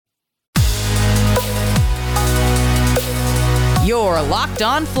are Locked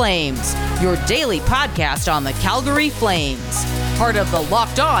On Flames, your daily podcast on the Calgary Flames. Part of the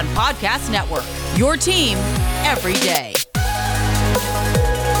Locked On Podcast Network, your team every day.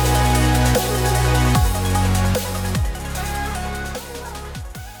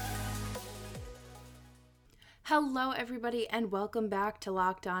 Hello, everybody, and welcome back to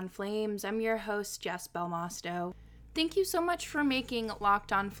Locked On Flames. I'm your host, Jess Belmosto. Thank you so much for making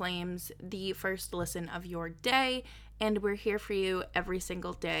Locked On Flames the first listen of your day, and we're here for you every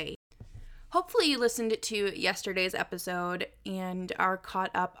single day. Hopefully you listened to yesterday's episode and are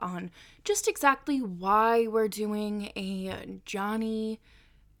caught up on just exactly why we're doing a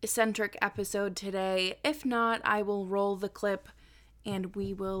Johnny-centric episode today. If not, I will roll the clip and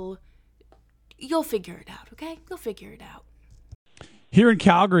you'll figure it out, okay? You'll figure it out. Here in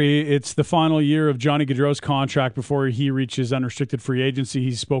Calgary, it's the final year of Johnny Gaudreau's contract before he reaches unrestricted free agency.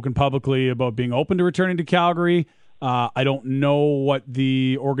 He's spoken publicly about being open to returning to Calgary. I don't know what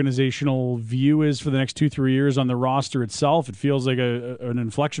the organizational view is for the next 2-3 years on the roster itself. It feels like an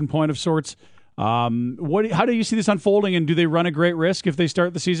inflection point of sorts. How do you see this unfolding, and do they run a great risk if they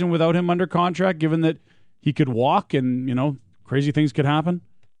start the season without him under contract, given that he could walk and, crazy things could happen?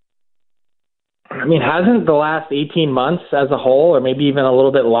 I mean, hasn't the last 18 months as a whole, or maybe even a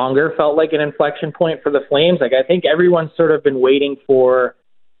little bit longer, felt like an inflection point for the Flames? Like, I think everyone's sort of been waiting for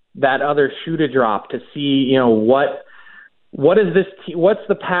that other shoe to drop to see, what is this? What's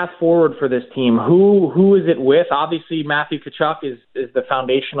the path forward for this team? Who is it with? Obviously, Matthew Tkachuk is the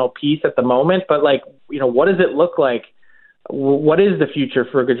foundational piece at the moment, but what does it look like? What is the future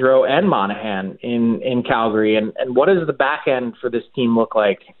for Gaudreau and Monahan in Calgary, and what does the back end for this team look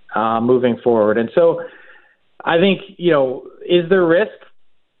like moving forward? And so I think, is there risk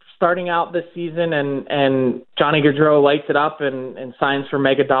starting out this season and Johnny Gaudreau lights it up and signs for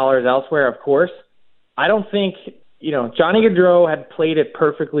mega dollars elsewhere? Of course. I don't think, Johnny Gaudreau had played it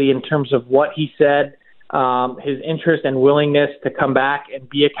perfectly in terms of what he said, his interest and willingness to come back and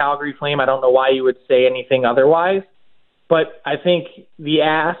be a Calgary Flame. I don't know why you would say anything otherwise. But I think the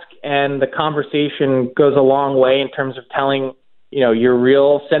ask and the conversation goes a long way in terms of telling, your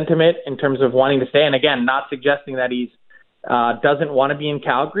real sentiment in terms of wanting to stay. And again, not suggesting that he's doesn't want to be in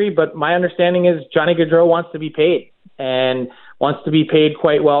Calgary, but my understanding is Johnny Gaudreau wants to be paid and wants to be paid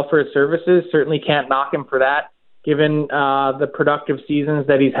quite well for his services. Certainly can't knock him for that, given the productive seasons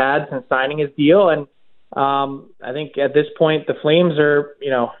that he's had since signing his deal. And I think at this point, the Flames are,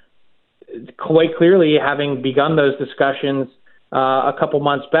 quite clearly, having begun those discussions a couple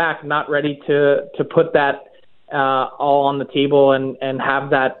months back, not ready to put that all on the table and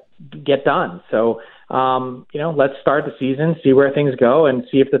have that get done. So, let's start the season, see where things go, and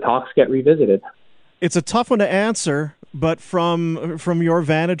see if the talks get revisited. It's a tough one to answer, but from your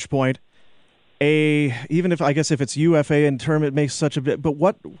vantage point, even if it's UFA in term, it makes such a bit. But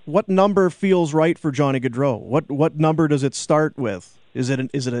what number feels right for Johnny Gaudreau? What number does it start with? Is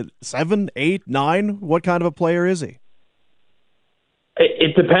it a 7, 8, 9? What kind of a player is he?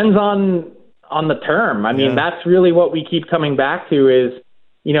 It depends on the term. I mean, that's really what we keep coming back to is,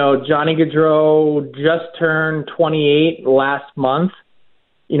 Johnny Gaudreau just turned 28 last month.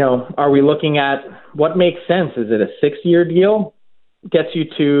 Are we looking at what makes sense? Is it a 6-year deal? Gets you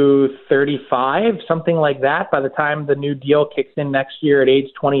to 35, something like that, by the time the new deal kicks in next year at age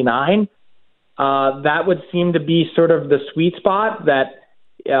 29. That would seem to be sort of the sweet spot that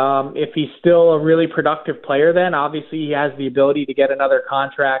if he's still a really productive player, then obviously he has the ability to get another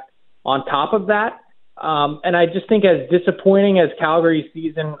contract on top of that. And I just think as disappointing as Calgary's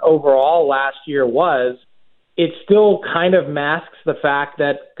season overall last year was, it still kind of masks the fact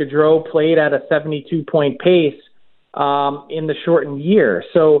that Gaudreau played at a 72-point pace in the shortened year.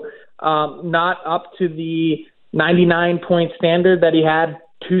 So not up to the 99-point standard that he had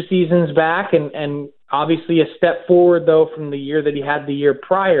 2 seasons back, and obviously a step forward, though, from the year that he had the year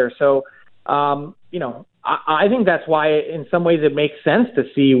prior. So, I think that's why in some ways it makes sense to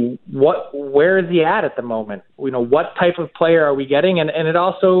see where is he at the moment? What type of player are we getting? And it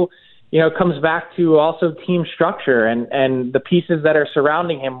also, comes back to also team structure and the pieces that are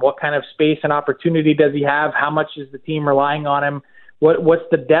surrounding him. What kind of space and opportunity does he have? How much is the team relying on him? What's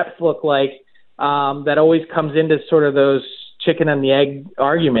the depth look like? That always comes into sort of those chicken and the egg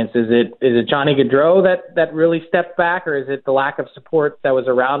arguments. Is it Johnny Gaudreau that really stepped back, or is it the lack of support that was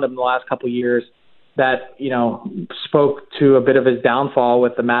around him the last couple of years that, spoke to a bit of his downfall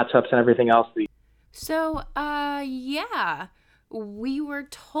with the matchups and everything else? So, we were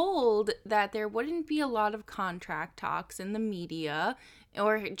told that there wouldn't be a lot of contract talks in the media,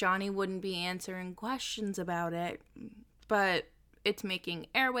 or Johnny wouldn't be answering questions about it, but it's making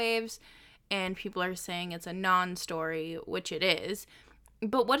airwaves. and people are saying it's a non-story, which it is.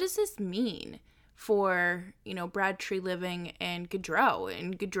 But what does this mean for, Brad Treliving and Gaudreau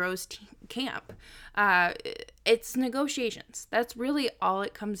and Gaudreau's camp? It's negotiations. That's really all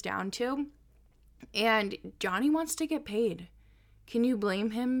it comes down to. And Johnny wants to get paid. Can you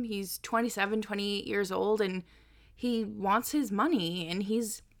blame him? He's 27, 28 years old, and he wants his money, and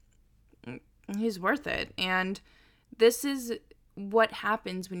he's worth it. And this is what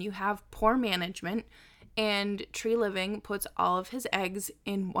happens when you have poor management, and Treliving puts all of his eggs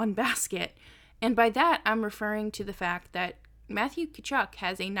in one basket. And by that, I'm referring to the fact that Matthew Tkachuk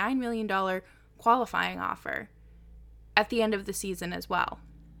has a $9 million qualifying offer at the end of the season as well.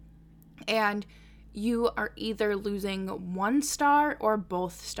 And you are either losing one star or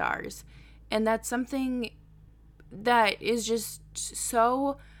both stars. And that's something that is just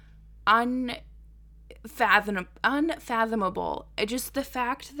so unfathomable. Just the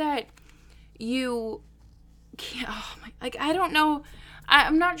fact that you can't, I don't know,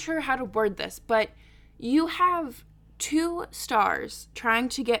 I'm not sure how to word this, but you have two stars trying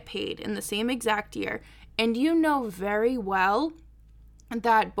to get paid in the same exact year, and you know very well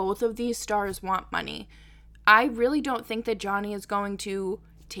that both of these stars want money. I really don't think that Johnny is going to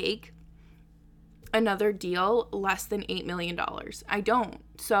take another deal less than $8 million. I don't.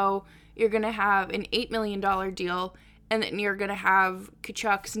 So you're going to have an $8 million deal, and then you're going to have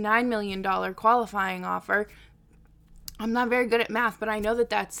Tkachuk's $9 million qualifying offer. I'm not very good at math, but I know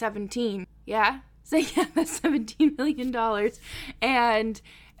that that's 17. Yeah? So yeah, that's $17 million. And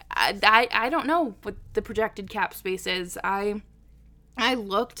I don't know what the projected cap space is. I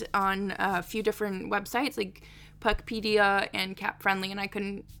looked on a few different websites like Puckpedia and Cap Friendly, and I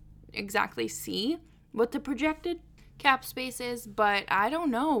couldn't exactly see what the projected cap space is, but I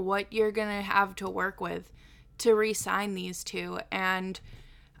don't know what you're going to have to work with to re-sign these two. And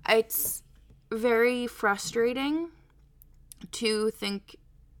it's very frustrating to think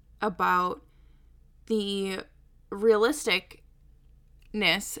about the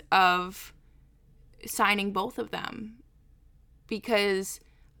realisticness of signing both of them, because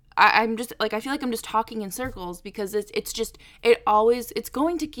I'm just like, I feel like I'm just talking in circles, because it's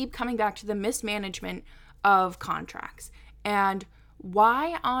going to keep coming back to the mismanagement of contracts. And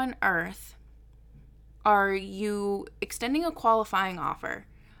why on earth are you extending a qualifying offer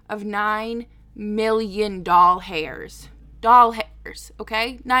of $9 million hairs? Doll hairs,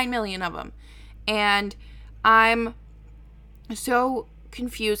 okay? 9 million of them. And I'm so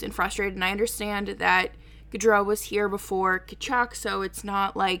confused and frustrated, and I understand that Gaudreau was here before Tkachuk, so it's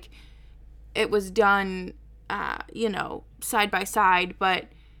not like it was done, side by side, but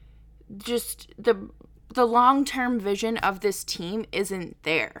just the long-term vision of this team isn't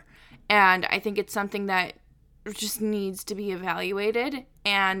there. And I think it's something that just needs to be evaluated,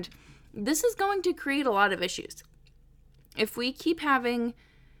 and this is going to create a lot of issues. If we keep having,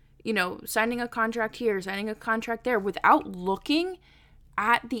 signing a contract here, signing a contract there, without looking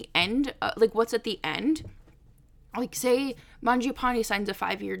at the end, what's at the end. Like, say Mangiapane signs a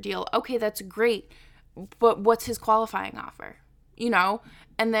 5-year deal. Okay, that's great. But what's his qualifying offer?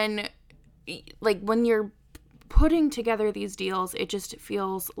 And then, when you're putting together these deals, it just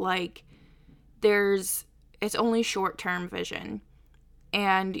feels like it's only short-term vision.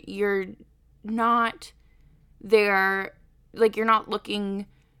 And you're not there, you're not looking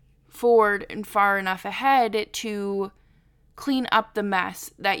forward and far enough ahead to clean up the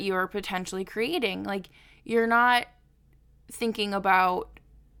mess that you're potentially creating. You're not thinking about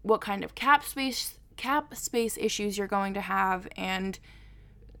what kind of cap space issues you're going to have. And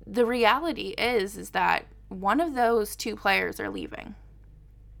the reality is that one of those two players are leaving.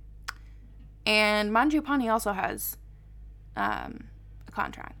 And Mangiapane also has a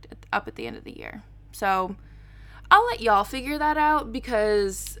contract up at the end of the year. So I'll let y'all figure that out,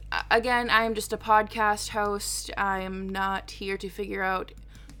 because, again, I am just a podcast host. I am not here to figure out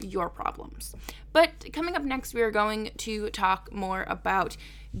your problems. But coming up next, we are going to talk more about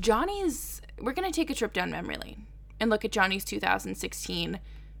we're going to take a trip down memory lane and look at Johnny's 2016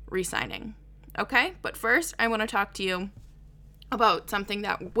 re-signing. Okay? But first, I want to talk to you about something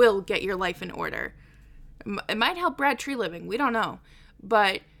that will get your life in order. It might help Brad Treliving. We don't know.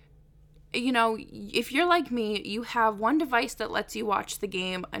 But if you're like me, you have one device that lets you watch the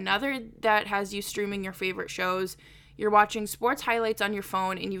game, another that has you streaming your favorite shows. You're watching sports highlights on your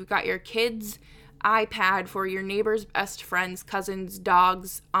phone, and you've got your kid's iPad for your neighbor's best friends, cousins,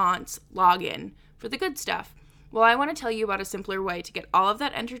 dogs, aunts login for the good stuff. Well, I want to tell you about a simpler way to get all of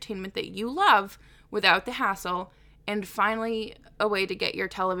that entertainment that you love without the hassle and finally a way to get your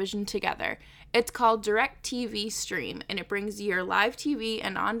television together. It's called DirecTV Stream, and it brings your live TV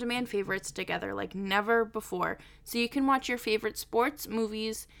and on-demand favorites together like never before. So you can watch your favorite sports,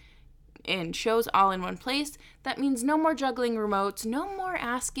 movies, and shows all in one place. That means no more juggling remotes, no more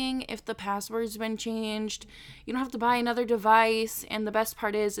asking if the password's been changed. You don't have to buy another device, and the best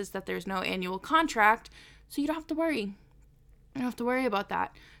part is that there's no annual contract, so you don't have to worry. You don't have to worry about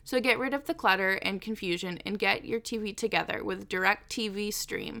that. So get rid of the clutter and confusion and get your TV together with DirecTV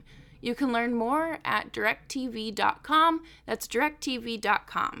Stream. You can learn more at directtv.com. That's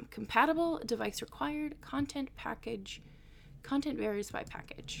directtv.com. Compatible device required. Content varies by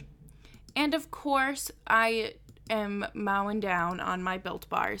package. And of course, I am mowing down on my Built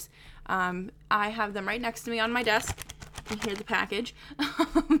Bars. I have them right next to me on my desk. You can hear the package.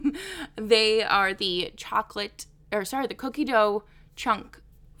 They are the the cookie dough chunk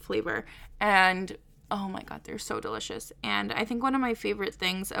flavor. And oh my God, they're so delicious. And I think one of my favorite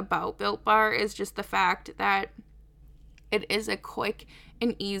things about Built Bar is just the fact that it is a quick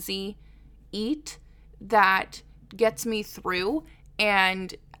and easy eat that gets me through.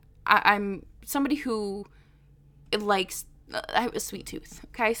 And I'm somebody who likes, I have a sweet tooth,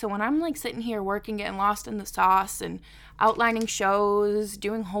 okay? So when I'm like sitting here working, getting lost in the sauce and outlining shows,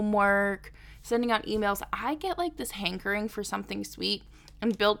 doing homework, sending out emails, I get like this hankering for something sweet,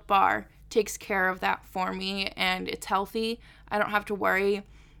 and Built Bar takes care of that for me, and it's healthy. I don't have to worry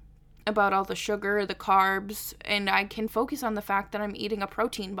about all the sugar, the carbs, and I can focus on the fact that I'm eating a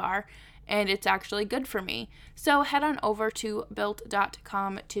protein bar, and it's actually good for me. So head on over to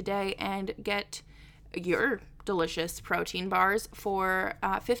built.com today and get your delicious protein bars for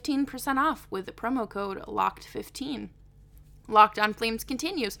 15% off with the promo code LOCKED15. Locked on Flames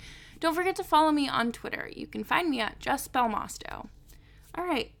continues. Don't forget to follow me on Twitter. You can find me at Jess Belmosto. All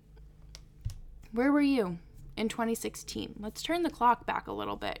right. Where were you in 2016? Let's turn the clock back a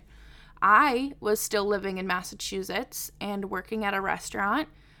little bit. I was still living in Massachusetts and working at a restaurant.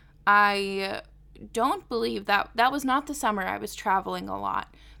 I don't believe that was not the summer I was traveling a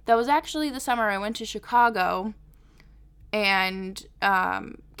lot. That was actually the summer I went to Chicago and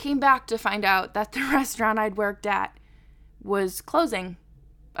came back to find out that the restaurant I'd worked at was closing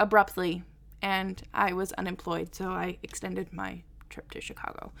abruptly, and I was unemployed, so I extended my trip to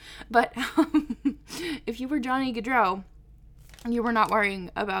Chicago. But if you were Johnny Gaudreau, you were not worrying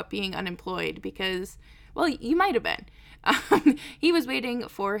about being unemployed because, well, you might have been. He was waiting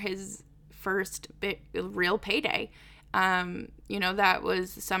for his first real payday. That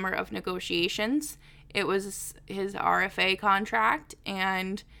was the summer of negotiations. It was his RFA contract,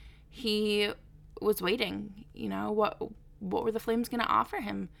 and he was waiting. What were the Flames going to offer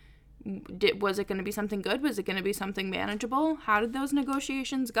him? Was it going to be something good? Was it going to be something manageable? How did those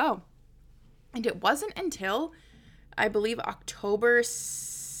negotiations go? And it wasn't until, I believe, October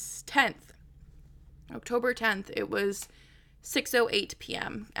 10th, it was 6:08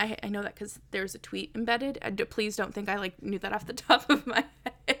 p.m. I know that because there's a tweet embedded. Please don't think I knew that off the top of my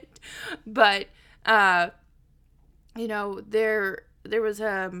head. But, there was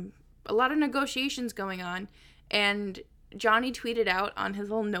a lot of negotiations going on, and Johnny tweeted out on his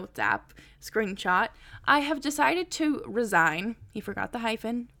little notes app screenshot, "I have decided to resign," he forgot the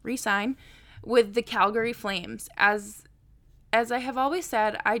hyphen, resign, "with the Calgary Flames. As I have always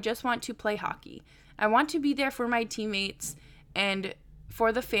said, I just want to play hockey. I want to be there for my teammates and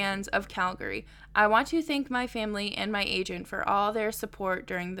for the fans of Calgary. I want to thank my family and my agent for all their support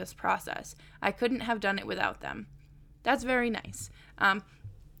during this process. I couldn't have done it without them." That's very nice.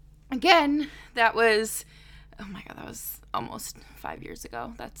 Again, that was, oh my God, that was almost 5 years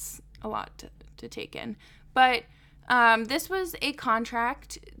ago. That's a lot to take in. But this was a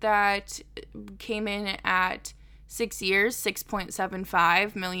contract that came in at 6 years,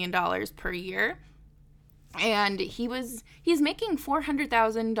 $6.75 million per year. And he's making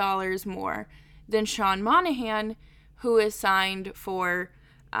 $400,000 more than Sean Monahan, who is signed for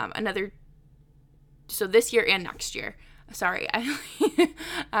so this year and next year. Sorry,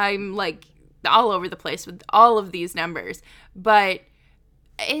 I'm like all over the place with all of these numbers, but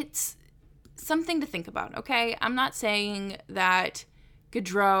it's something to think about, okay? I'm not saying that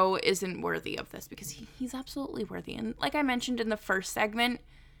Gaudreau isn't worthy of this, because he's absolutely worthy. And like I mentioned in the first segment,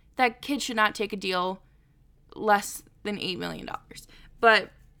 that kid should not take a deal less than $8 million.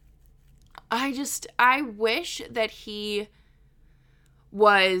 But I wish that he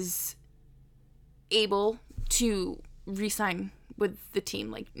was able to re-sign with the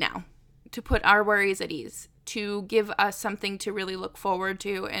team now, to put our worries at ease, to give us something to really look forward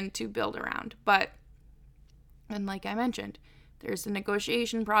to and to build around. And like I mentioned, there's a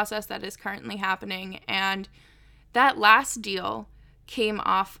negotiation process that is currently happening, and that last deal came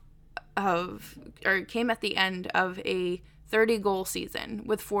at the end of a 30-goal season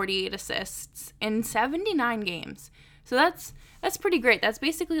with 48 assists in 79 games. So that's pretty great. That's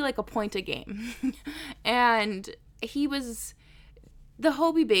basically like a point a game. And he was the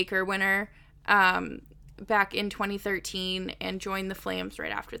Hobey Baker winner back in 2013 and joined the Flames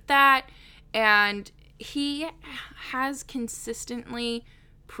right after that. And he has consistently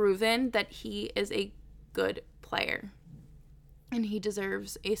proven that he is a good player. And he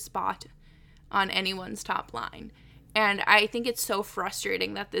deserves a spot on anyone's top line. And I think it's so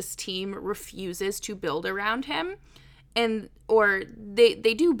frustrating that this team refuses to build around him. Or they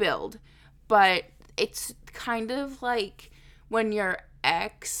do build, but it's kind of like when your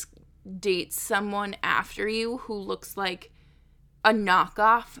ex dates someone after you who looks like a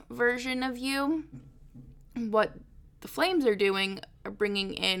knockoff version of you. What the Flames are doing are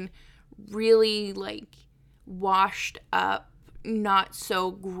bringing in really like washed up, not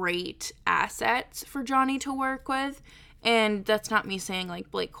so great assets for Johnny to work with. And that's not me saying like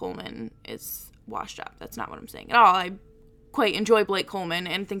Blake Coleman is washed up. That's not what I'm saying at all. I quite enjoy Blake Coleman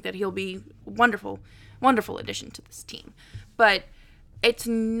and think that he'll be a wonderful addition to this team. But it's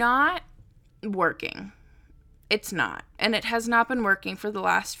not working. It's not. And it has not been working for the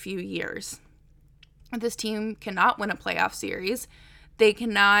last few years. This team cannot win a playoff series. They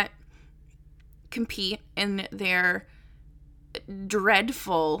cannot compete in their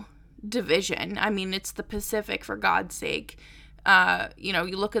dreadful division. I mean, it's the Pacific, for God's sake. You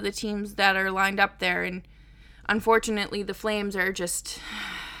look at the teams that are lined up there, and unfortunately the Flames are they're just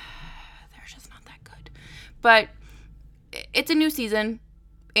not that good. But it's a new season,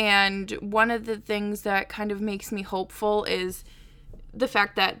 and one of the things that kind of makes me hopeful is the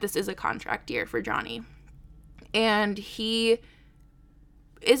fact that this is a contract year for Johnny. And he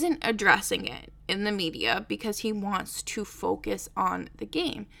isn't addressing it in the media because he wants to focus on the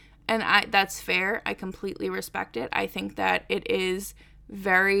game. And that's fair. I completely respect it. I think that it is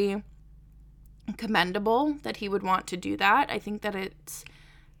very commendable that he would want to do that. I think that it's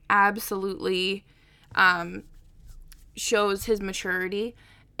absolutely shows his maturity.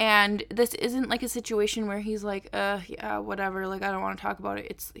 And this isn't like a situation where he's like, yeah, whatever, like, I don't want to talk about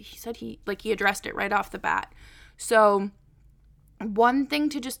it. He said he addressed it right off the bat. So one thing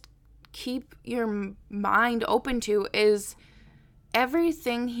to just keep your mind open to is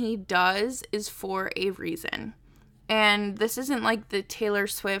everything he does is for a reason. And this isn't like the Taylor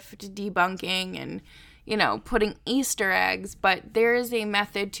Swift debunking and, putting Easter eggs, but there is a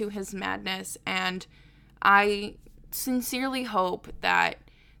method to his madness. And I sincerely hope that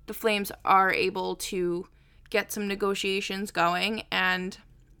the Flames are able to get some negotiations going and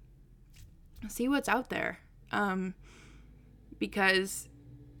see what's out there. Because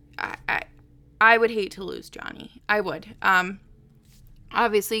I would hate to lose Johnny. I would.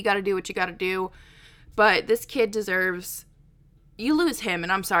 Obviously, you got to do what you got to do. But this kid deserves... You lose him,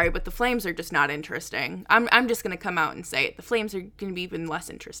 and I'm sorry, but the Flames are just not interesting. I'm just going to come out and say it. The Flames are going to be even less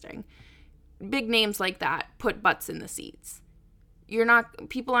interesting. Big names like that put butts in the seats.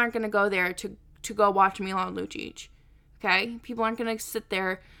 People aren't going to go there to go watch Milan Lucic. Okay? People aren't going to sit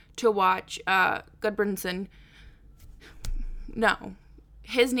there to watch Gudbranson. No.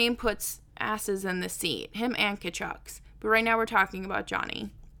 His name puts asses in the seat. Him and Tkachuk's. But right now we're talking about Johnny.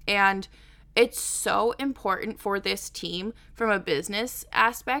 And it's so important for this team from a business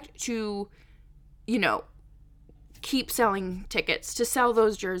aspect to, keep selling tickets, to sell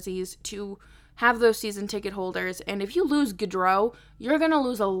those jerseys, to have those season ticket holders. And if you lose Gaudreau, you're going to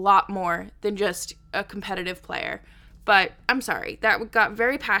lose a lot more than just a competitive player. But I'm sorry, that got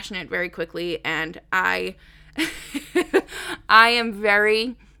very passionate very quickly, and I am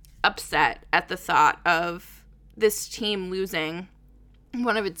very upset at the thought of this team losing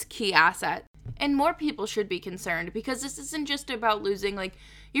one of its key assets. And more people should be concerned, because this isn't just about losing like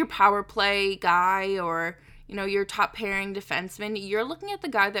your power play guy or, your top pairing defenseman. You're looking at the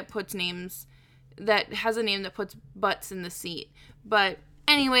guy that has a name that puts butts in the seat. But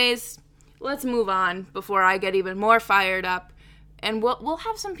anyways, let's move on before I get even more fired up. And we'll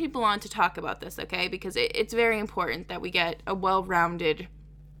have some people on to talk about this, okay? Because it's very important that we get a well-rounded,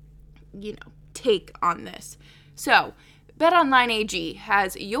 take on this. So, BetOnline AG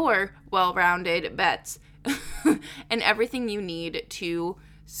has your well-rounded bets and everything you need to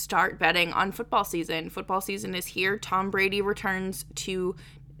start betting on football season. Football season is here. Tom Brady returns to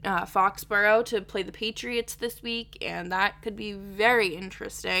Foxborough to play the Patriots this week, and that could be very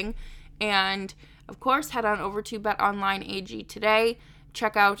interesting. And, of course, head on over to BetOnline AG today.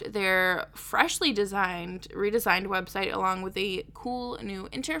 Check out their freshly redesigned website along with a cool new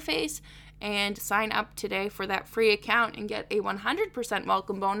interface. and sign up today for that free account and get a 100%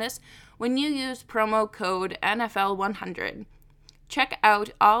 welcome bonus when you use promo code NFL100. Check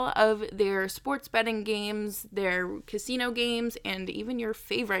out all of their sports betting games, their casino games, and even your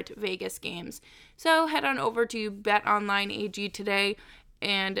favorite Vegas games. So head on over to BetOnline AG today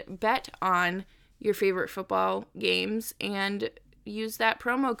and bet on your favorite football games and use that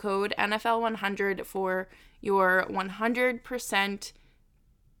promo code NFL100 for your 100%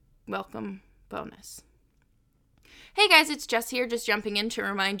 welcome bonus. Hey guys, it's Jess here, just jumping in to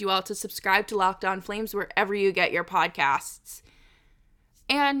remind you all to subscribe to Locked On Flames wherever you get your podcasts.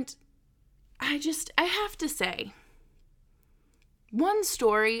 And I have to say, one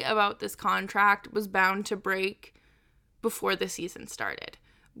story about this contract was bound to break before the season started.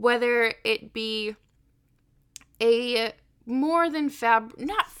 Whether it be a more than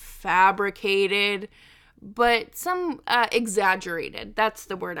not fabricated, but some exaggerated. That's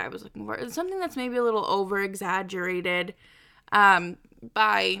the word I was looking for. Something that's maybe a little over-exaggerated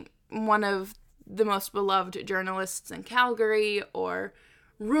by one of the most beloved journalists in Calgary, or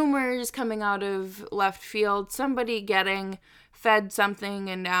rumors coming out of left field, somebody getting fed something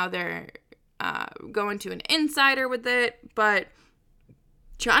and now they're going to an insider with it. But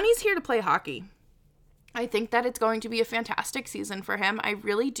Johnny's here to play hockey. I think that it's going to be a fantastic season for him. I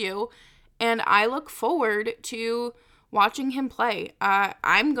really do. And I look forward to watching him play.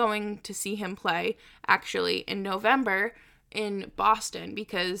 I'm going to see him play, actually, in November in Boston,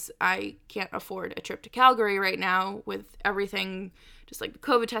 because I can't afford a trip to Calgary right now with everything, just like the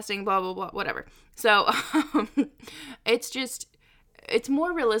COVID testing, blah, blah, blah, whatever. So it's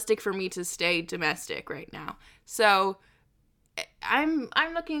more realistic for me to stay domestic right now. So I'm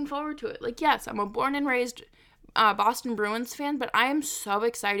looking forward to it. Like, yes, I'm a born and raised Boston Bruins fan, but I am so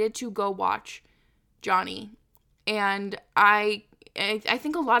excited to go watch Johnny. And I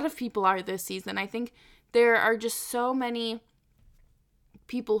think a lot of people are this season. I think there are just so many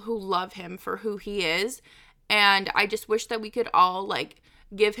people who love him for who he is. And I just wish that we could all, like,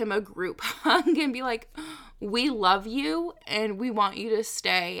 give him a group hug and be like, we love you and we want you to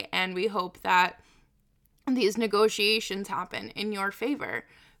stay. And we hope that these negotiations happen in your favor.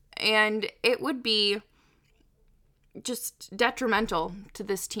 And it would be just detrimental to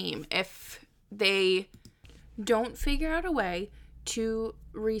this team if they don't figure out a way to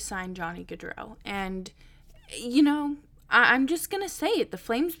re-sign Johnny Gaudreau. And, you know, I'm just going to say it. The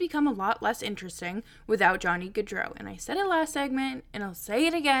Flames become a lot less interesting without Johnny Gaudreau. And I said it last segment, and I'll say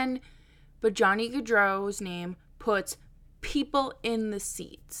it again, but Johnny Gaudreau's name puts people in the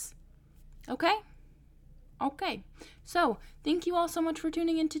seats. Okay? Okay. So, thank you all so much for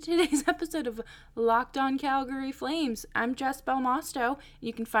tuning into today's episode of Locked On Calgary Flames. I'm Jess Belmosto.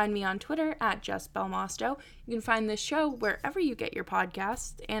 You can find me on Twitter at Jess Belmosto. You can find this show wherever you get your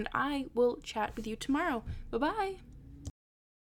podcasts, and I will chat with you tomorrow. Bye-bye.